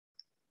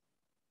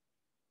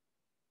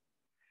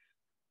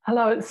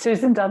Hello, it's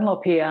Susan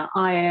Dunlop here.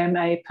 I am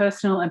a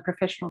personal and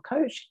professional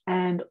coach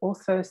and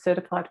also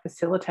certified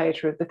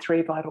facilitator of the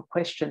 3 vital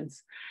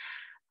questions.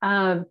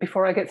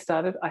 Before I get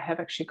started, I have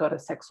actually got a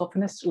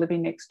saxophonist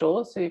living next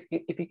door. So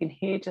if you can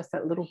hear just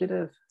that little bit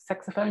of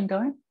saxophone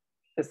going,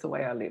 that's the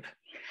way I live.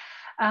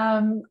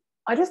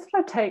 I just thought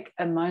I'd take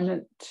a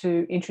moment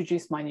to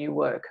introduce my new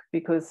work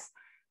because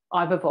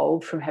I've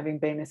evolved from having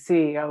been a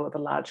CEO of a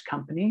large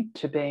company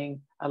to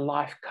being a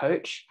life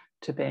coach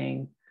to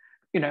being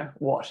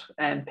what?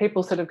 And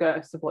people sort of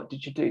go, so what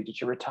did you do? Did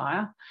you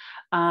retire?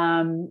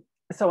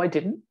 So I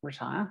didn't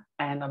retire,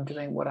 and I'm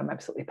doing what I'm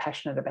absolutely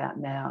passionate about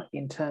now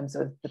in terms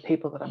of the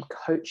people that I'm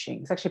coaching.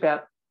 It's actually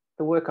about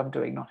the work I'm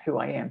doing, not who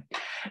I am.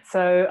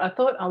 So I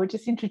thought I would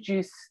just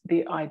introduce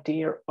the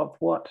idea of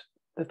what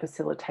the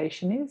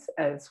facilitation is,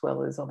 as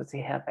well as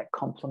obviously how that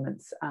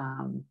complements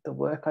the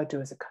work I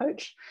do as a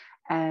coach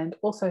and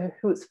also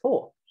who it's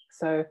for.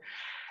 So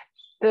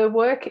the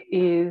work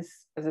is,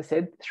 as I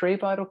said, 3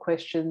 vital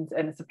questions,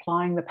 and it's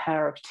applying the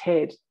power of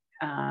TED,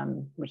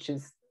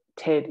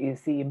 TED is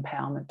the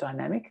empowerment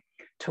dynamic,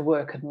 to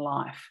work and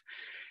life.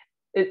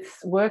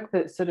 It's work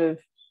that sort of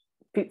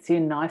fits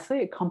in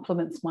nicely. It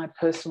complements my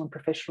personal and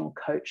professional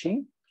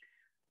coaching.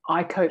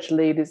 I coach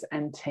leaders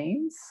and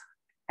teams.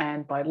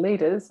 And by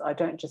leaders, I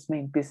don't just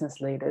mean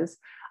business leaders.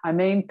 I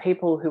mean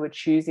people who are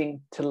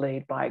choosing to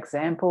lead by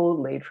example,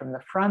 lead from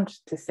the front,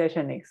 to set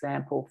an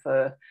example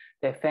for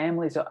their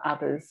families or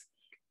others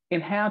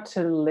in how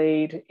to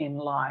lead in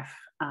life,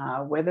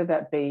 whether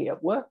that be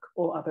at work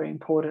or other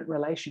important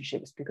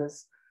relationships,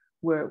 because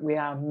we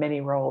are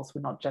many roles,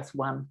 we're not just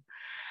one.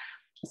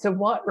 So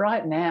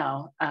right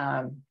now,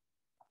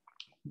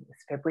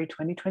 it's February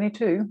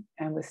 2022,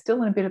 and we're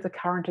still in a bit of the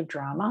current of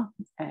drama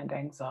and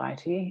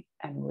anxiety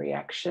and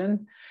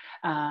reaction.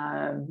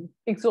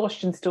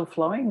 Exhaustion still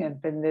flowing,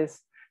 and then there's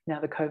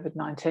now the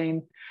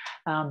COVID-19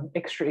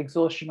 extra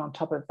exhaustion on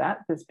top of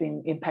that that's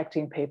been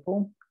impacting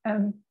people.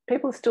 And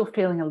people are still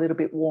feeling a little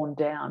bit worn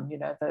down.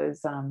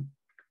 Those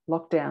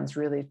lockdowns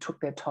really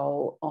took their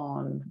toll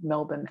on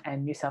Melbourne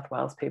and New South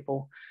Wales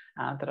people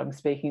that I'm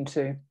speaking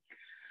to.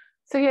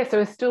 So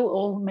we're still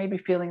all maybe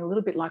feeling a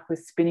little bit like we're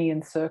spinning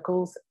in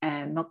circles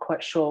and not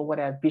quite sure what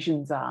our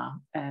visions are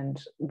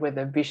and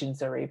whether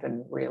visions are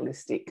even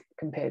realistic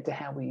compared to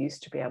how we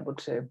used to be able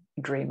to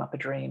dream up a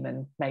dream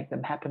and make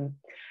them happen.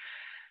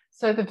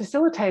 So the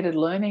facilitated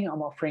learning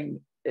I'm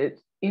offering, it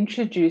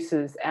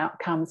introduces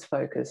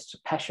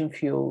outcomes-focused,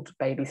 passion-fueled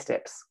baby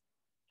steps.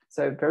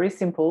 So very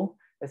simple,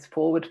 it's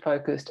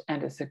forward-focused,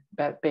 and it's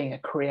about being a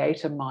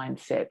creator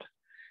mindset,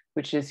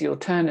 which is the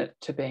alternate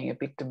to being a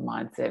victim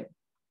mindset.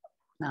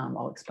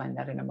 I'll explain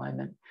that in a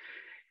moment.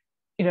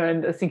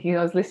 And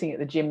I was listening at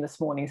the gym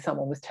this morning,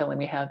 someone was telling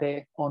me how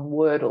they're on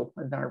Wordle,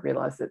 and then I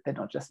realised that they're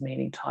not just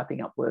meaning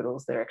typing up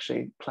Wordles, they're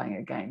actually playing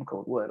a game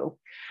called Wordle.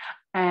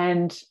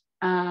 And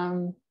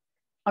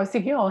I was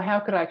thinking, how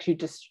could I actually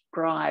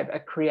describe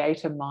a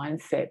creator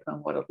mindset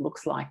and what it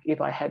looks like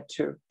if I had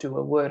to do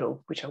a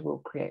Wordle, which I will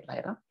create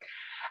later.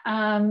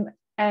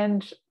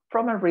 And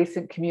from a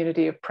recent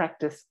community of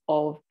practice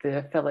of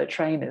the fellow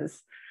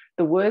trainers,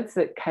 the words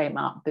that came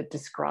up that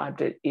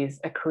described it is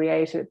a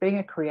creator, being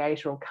a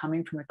creator or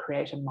coming from a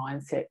creator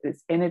mindset.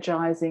 It's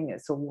energizing,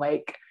 it's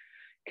awake,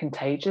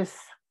 contagious,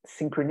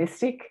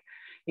 synchronistic,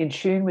 in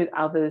tune with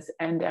others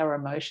and our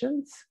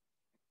emotions.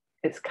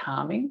 It's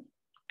calming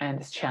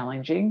and it's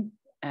challenging,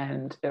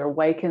 and it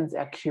awakens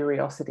our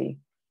curiosity.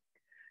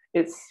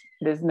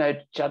 There's no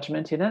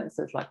judgment in it,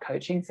 so it's like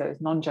coaching. So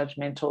it's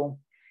non-judgmental,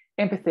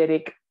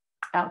 empathetic,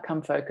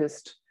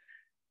 outcome-focused,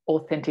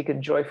 authentic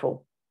and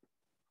joyful.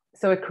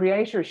 So a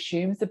creator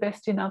assumes the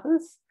best in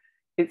others.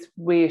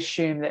 We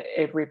assume that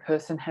every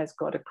person has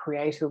got a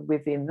creator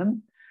within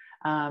them.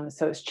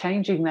 So it's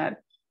changing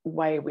that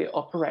way we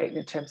operate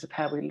in terms of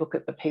how we look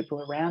at the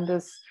people around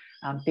us,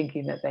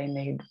 thinking that they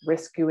need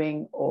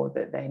rescuing or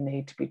that they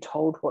need to be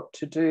told what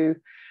to do.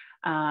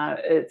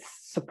 It's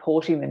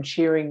supporting them,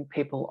 cheering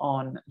people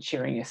on,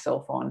 cheering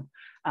yourself on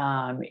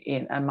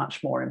in a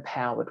much more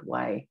empowered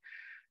way.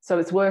 So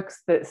it's work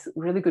that's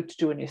really good to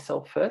do on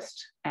yourself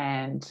first.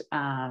 And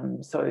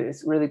so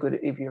it's really good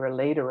if you're a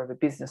leader of a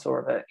business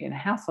or in a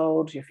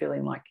household, you're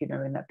feeling like,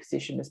 in that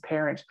position as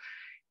parent,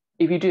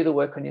 if you do the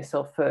work on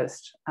yourself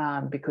first,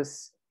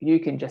 because you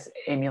can just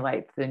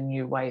emulate the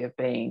new way of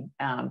being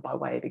by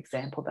way of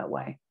example that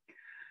way.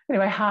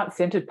 Anyway,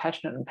 heart-centered,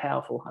 passionate and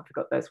powerful. I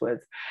forgot those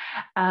words.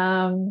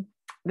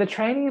 The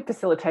training and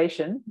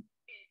facilitation,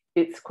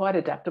 it's quite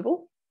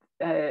adaptable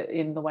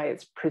in the way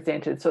it's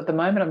presented. So at the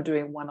moment, I'm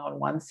doing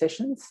one-on-one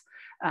sessions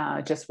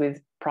just with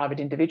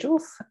private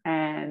individuals,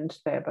 and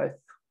they're both,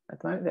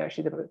 at the moment,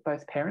 they're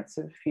both parents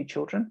of a few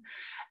children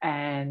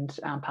and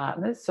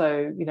partners.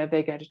 So,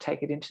 they're going to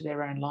take it into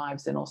their own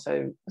lives and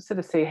also sort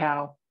of see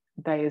how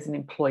they as an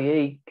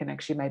employee can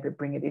actually maybe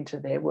bring it into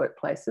their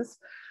workplaces.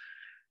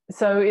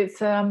 So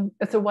it's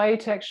a way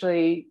to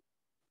actually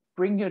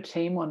bring your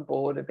team on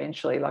board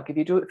eventually. Like if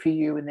you do it for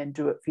you and then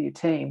do it for your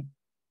team,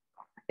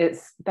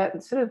 it's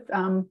that sort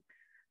of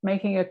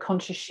making a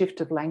conscious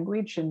shift of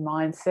language and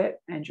mindset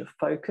and your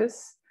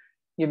focus.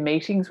 Your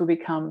meetings will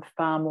become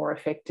far more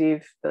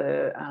effective.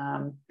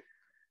 The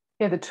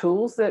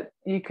tools that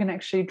you can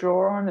actually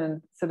draw on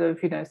and sort of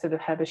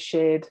have a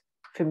shared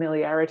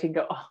familiarity and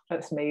go, oh,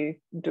 that's me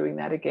doing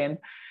that again.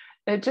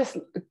 It just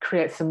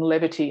creates some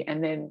levity,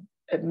 and then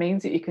it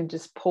means that you can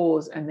just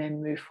pause and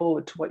then move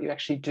forward to what you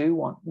actually do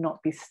want,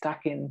 not be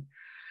stuck in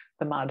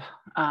the mud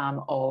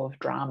of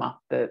drama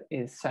that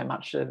is so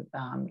much of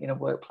in a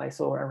workplace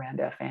or around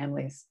our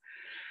families.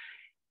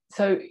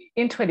 So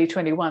in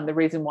 2021, the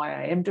reason why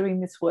I am doing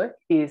this work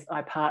is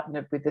I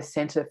partnered with the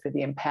Centre for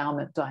the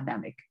Empowerment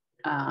Dynamic,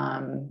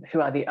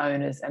 who are the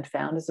owners and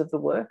founders of the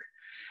work.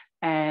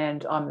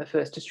 And I'm the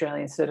first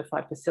Australian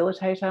certified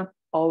facilitator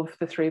of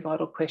the 3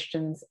 vital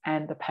questions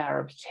and the power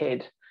of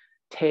TED.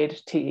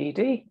 TED,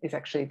 T-E-D, is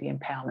actually the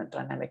empowerment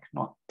dynamic,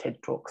 not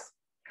TED Talks.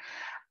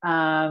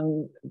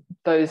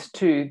 Those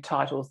 2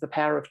 titles, the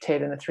power of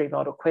TED and the 3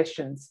 vital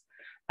questions,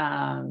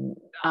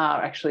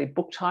 are actually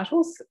book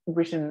titles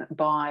written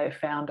by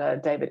founder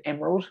David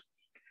Emerald.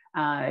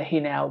 He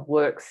now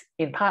works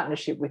in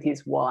partnership with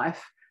his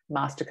wife,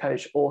 master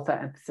coach, author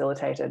and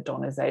facilitator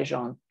Donna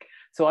Zajon.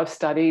 So I've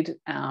studied,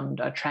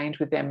 I trained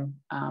with them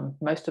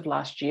most of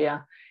last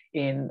year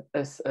in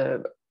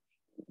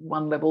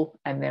one level,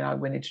 and then I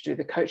went in to do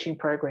the coaching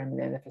program and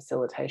then the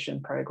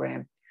facilitation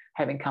program,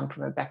 having come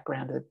from a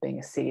background of being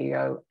a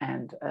CEO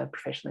and a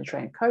professionally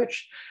trained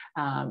coach,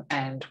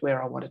 and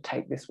where I want to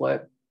take this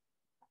work.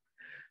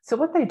 So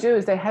what they do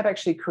is they have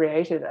actually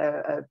created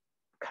a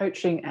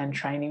coaching and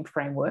training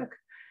framework,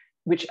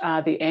 which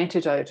are the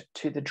antidote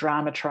to the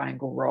drama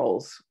triangle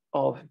roles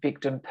of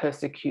victim,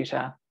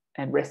 persecutor,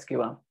 and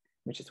rescuer,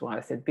 which is why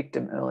I said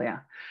victim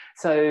earlier.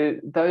 So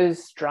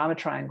those drama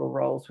triangle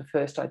roles were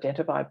first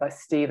identified by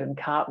Stephen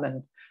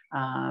Cartman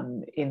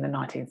in the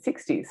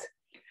 1960s.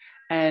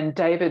 And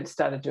David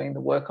started doing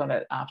the work on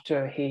it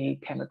after he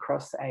came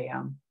across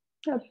an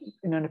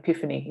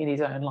epiphany in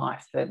his own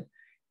life that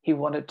he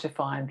wanted to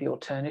find the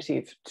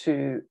alternative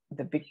to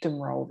the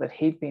victim role that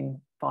he'd been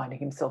finding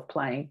himself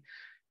playing.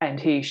 And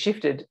he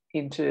shifted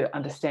into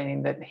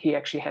understanding that he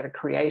actually had a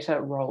creator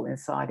role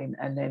inside him,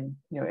 and then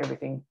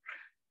everything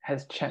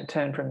has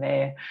turned from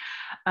there.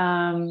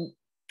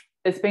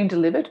 It's been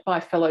delivered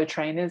by fellow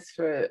trainers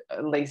for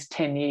at least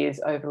 10 years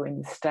over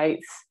in the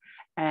States,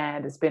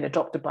 and it's been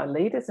adopted by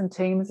leaders and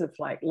teams of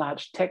like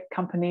large tech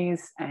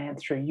companies and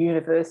through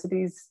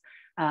universities.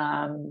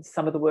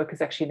 Some of the work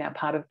is actually now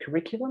part of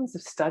curriculums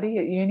of study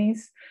at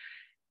unis.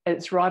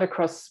 It's right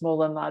across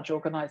small and large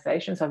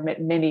organisations. I've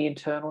met many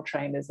internal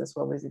trainers as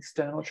well as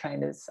external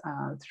trainers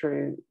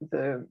through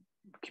the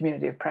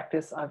community of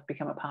practice I've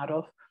become a part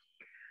of.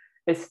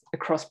 It's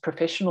across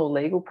professional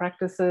legal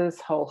practices,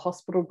 whole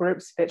hospital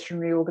groups,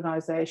 veterinary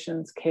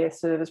organisations, care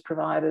service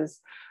providers,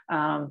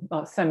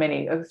 so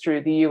many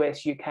through the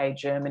US, UK,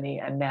 Germany,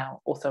 and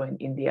now also in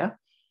India.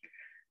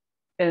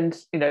 And,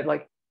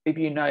 if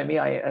you know me,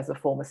 as a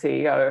former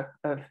CEO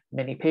of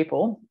many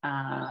people,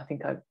 I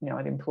think I'd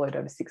employed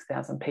over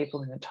 6,000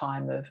 people in the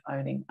time of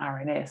owning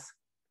RNS.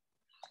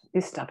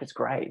 This stuff is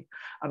great.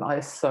 And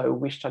I so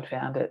wished I'd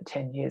found it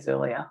 10 years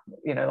earlier.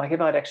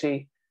 If I'd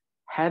actually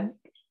had,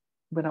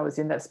 when I was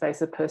in that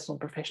space of personal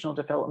and professional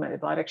development,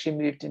 if I'd actually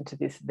moved into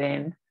this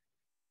then,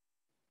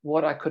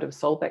 what I could have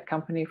sold that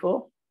company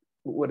for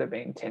would have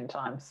been 10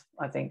 times,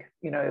 I think.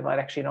 If I'd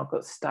actually not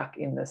got stuck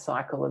in the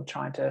cycle of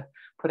trying to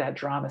put out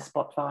drama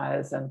spot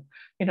fires and,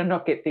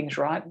 not get things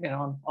right.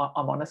 I'm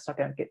honest, I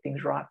don't get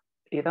things right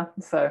either.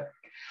 So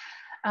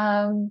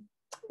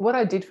what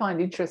I did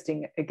find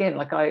interesting, again,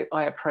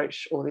 I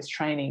approach all this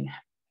training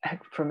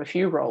from a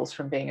few roles,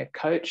 from being a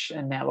coach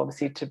and now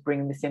obviously to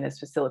bring this in as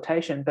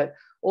facilitation, but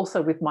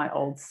also with my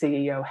old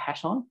CEO hat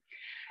on.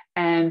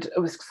 And it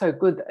was so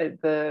good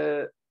at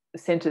the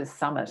Centre's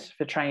Summit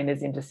for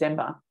trainers in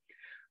December.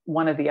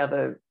 One of the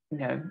other,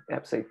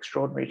 absolutely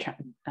extraordinary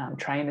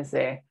trainers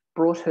there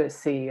brought her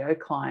CEO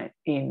client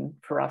in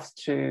for us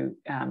to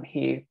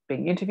hear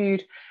being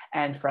interviewed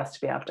and for us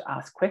to be able to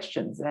ask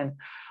questions. And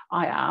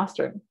I asked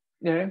her,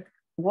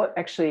 what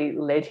actually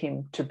led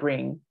him to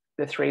bring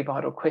the 3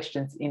 vital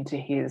questions into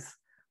his,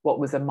 what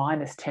was a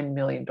minus $10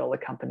 million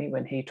company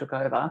when he took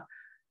over,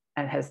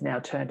 and has now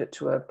turned it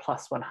to a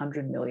plus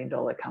 $100 million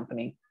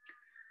company.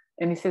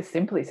 And he said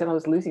simply, I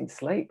was losing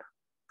sleep.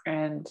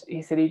 And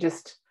he said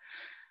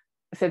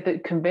said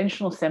that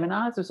conventional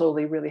seminars was all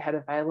he really had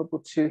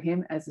available to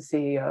him as a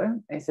CEO.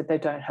 And he said they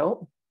don't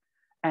help.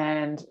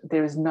 And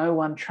there is no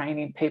one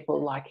training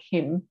people like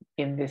him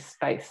in this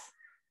space.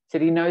 He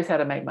said he knows how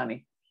to make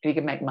money. He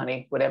can make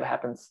money, whatever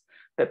happens,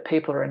 but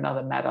people are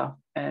another matter.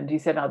 And he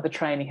said, the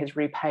training has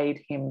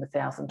repaid him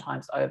 1,000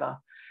 times over.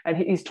 And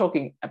he's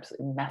talking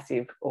absolutely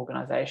massive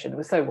organisation. It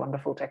was so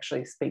wonderful to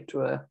actually speak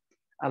to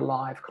a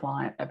live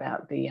client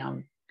about the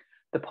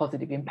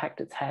positive impact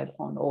it's had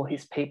on all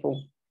his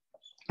people.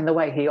 And the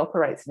way he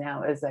operates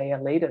now as a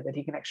leader, that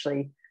he can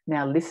actually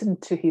now listen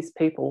to his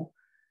people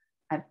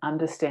and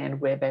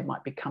understand where they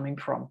might be coming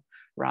from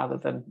rather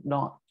than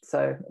not.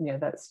 So,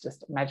 that's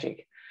just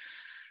magic.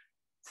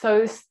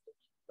 So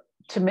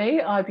To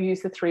me, I've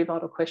used the 3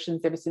 vital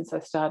questions ever since I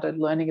started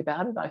learning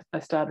about it. I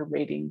started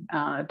reading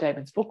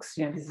David's books.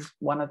 You know, this is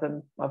one of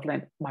them. I've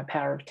lent my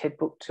Power of TED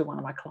book to one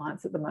of my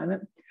clients at the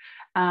moment.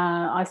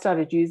 I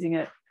started using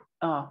it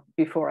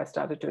before I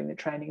started doing the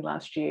training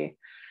last year.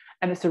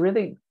 And it's a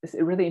really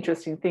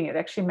interesting thing. It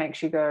actually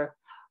makes you go,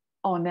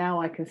 oh,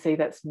 now I can see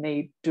that's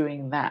me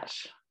doing that.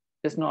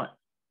 It's not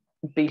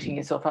beating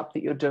yourself up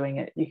that you're doing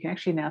it. You can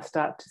actually now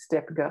start to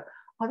step and go,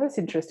 oh, that's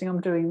interesting.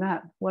 I'm doing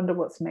that. Wonder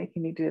what's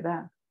making me do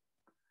that.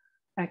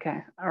 Okay,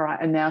 all right.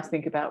 And now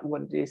think about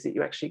what it is that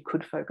you actually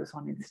could focus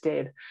on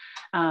instead.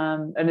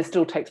 And it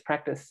still takes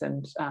practice.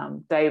 And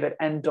David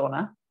and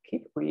Donna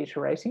keep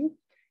reiterating,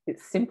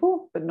 it's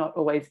simple, but not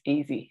always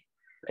easy.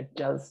 It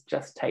does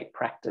just take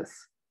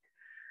practice.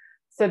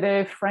 So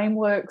they're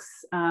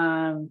frameworks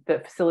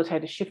that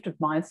facilitate a shift of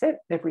mindset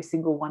every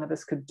single one of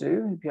us could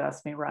do, if you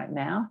ask me right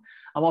now.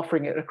 I'm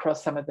offering it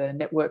across some of the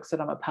networks that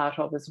I'm a part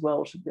of as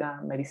well to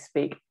maybe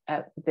speak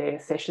at their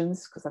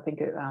sessions, because I think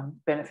it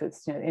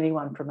benefits, you know,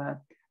 anyone from an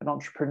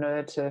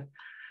entrepreneur to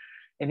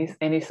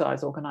any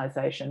size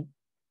organisation.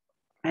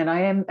 And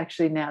I am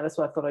actually now, that's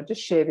why I thought I'd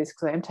just share this,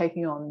 because I am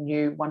taking on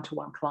new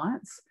one-to-one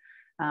clients,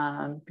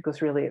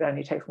 because really it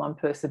only takes one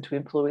person to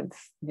influence,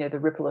 you know, the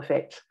ripple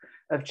effect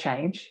of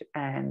change,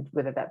 and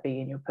whether that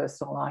be in your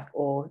personal life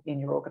or in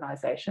your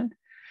organisation.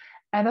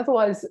 And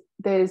otherwise,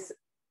 there's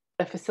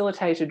a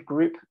facilitated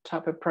group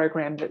type of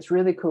program that's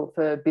really cool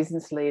for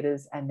business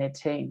leaders and their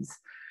teams.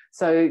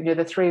 So, you know,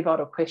 the 3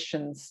 vital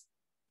questions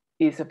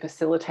is a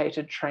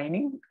facilitated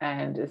training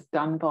and is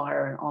done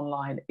via an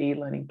online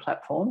e-learning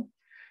platform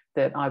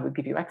that I would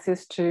give you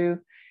access to,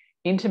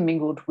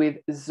 intermingled with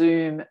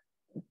Zoom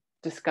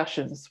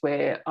discussions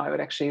where I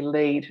would actually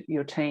lead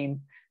your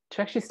team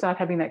to actually start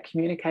having that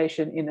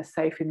communication in a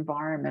safe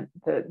environment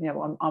that, you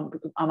know,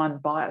 I'm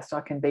unbiased.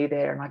 I can be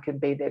there, and I can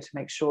be there to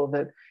make sure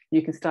that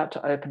you can start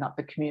to open up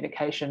the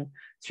communication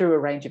through a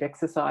range of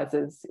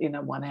exercises in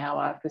a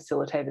 1-hour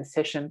facilitated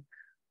session,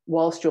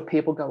 whilst your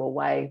people go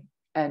away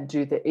and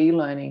do the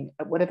e-learning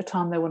at whatever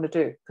time they want to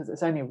do, because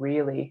it's only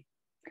really,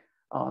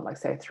 like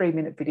say, a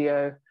 3-minute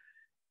video,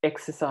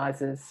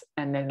 exercises,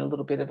 and then a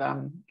little bit of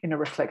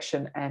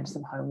reflection and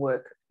some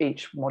homework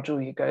each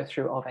module you go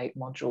through of 8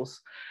 modules.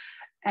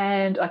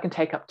 And I can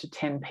take up to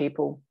 10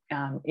 people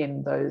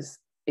in those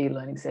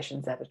e-learning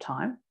sessions at a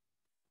time.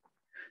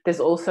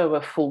 There's also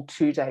a full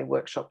 2-day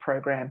workshop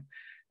program,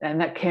 and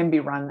that can be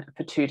run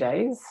for 2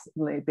 days.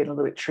 It's been a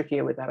little bit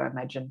trickier with that, I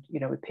imagine, you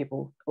know, with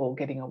people all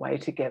getting away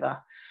together.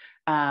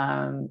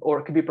 Or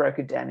it could be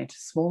broken down into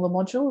smaller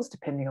modules,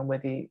 depending on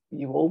whether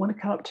you all want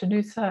to come up to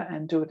Noosa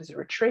and do it as a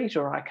retreat,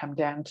 or I come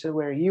down to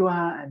where you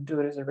are and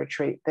do it as a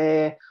retreat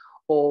there,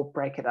 or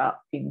break it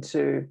up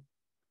into,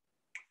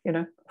 you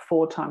know,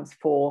 4 times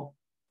 4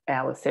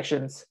 hour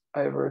sessions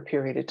over a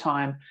period of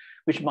time,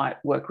 which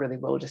might work really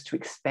well just to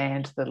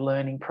expand the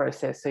learning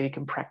process so you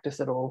can practice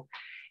it all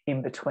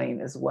in between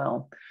as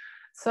well.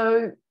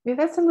 So yeah,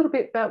 that's a little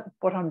bit about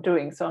what I'm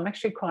doing. So I'm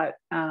actually quite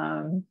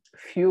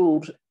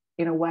fueled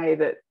in a way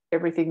that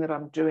everything that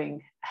I'm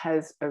doing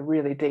has a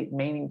really deep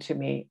meaning to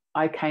me.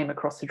 I came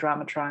across the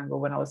drama triangle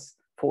when I was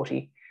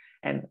 40,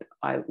 and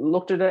I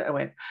looked at it and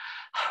went,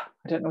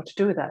 I don't know what to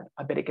do with that.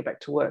 I better get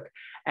back to work.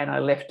 And I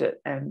left it.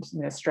 And,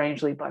 you know,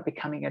 strangely, by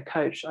becoming a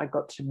coach, I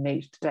got to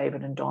meet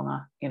David and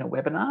Donna in a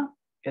webinar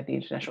at the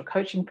International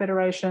Coaching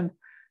Federation.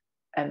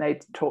 And they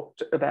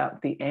talked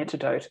about the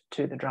antidote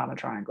to the drama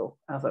triangle.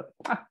 I was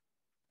like,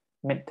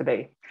 meant to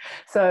be.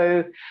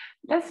 So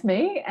that's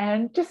me.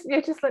 And just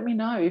let me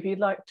know if you'd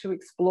like to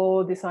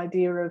explore this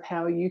idea of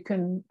how you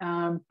can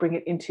bring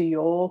it into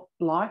your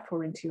life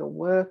or into your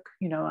work,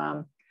 you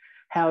know,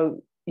 how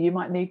you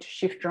might need to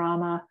shift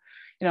drama.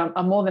 You know,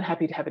 I'm more than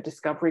happy to have a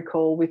discovery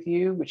call with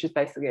you, which is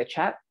basically a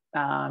chat.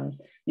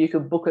 You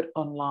can book it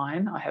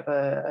online. I have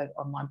an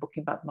online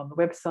booking button on the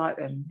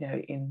website, and, you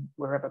know, in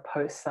wherever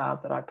posts are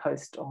that I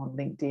post on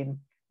LinkedIn,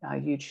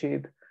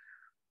 YouTube,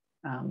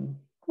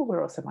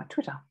 where else am I?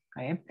 Twitter.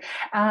 I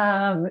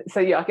am. So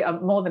yeah,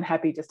 I'm more than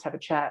happy just to have a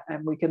chat,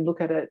 and we can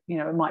look at it. You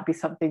know, it might be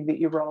something that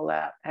you roll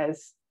out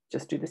as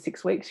just do the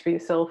 6 weeks for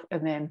yourself,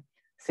 and then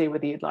see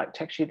whether you'd like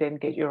to actually then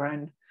get your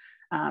own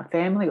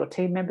family or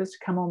team members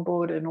to come on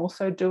board and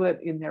also do it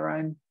in their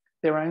own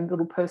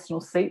little personal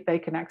seat they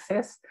can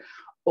access.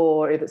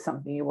 Or if it's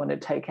something you want to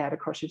take out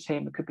across your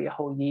team, it could be a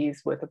whole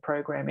year's worth of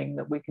programming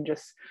that we can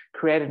just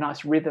create a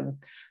nice rhythm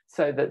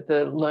so that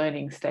the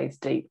learning stays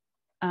deep.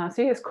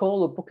 So yes,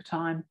 call or book a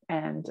time,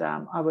 and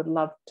I would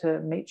love to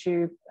meet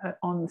you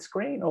on the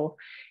screen, or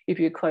if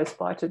you're close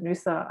by to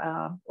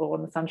Noosa or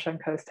on the Sunshine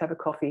Coast, have a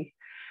coffee.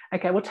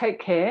 Okay, well,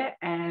 take care.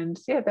 And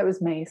yeah, that was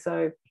me.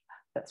 So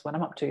that's what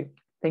I'm up to.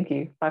 Thank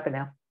you. Bye for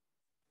now.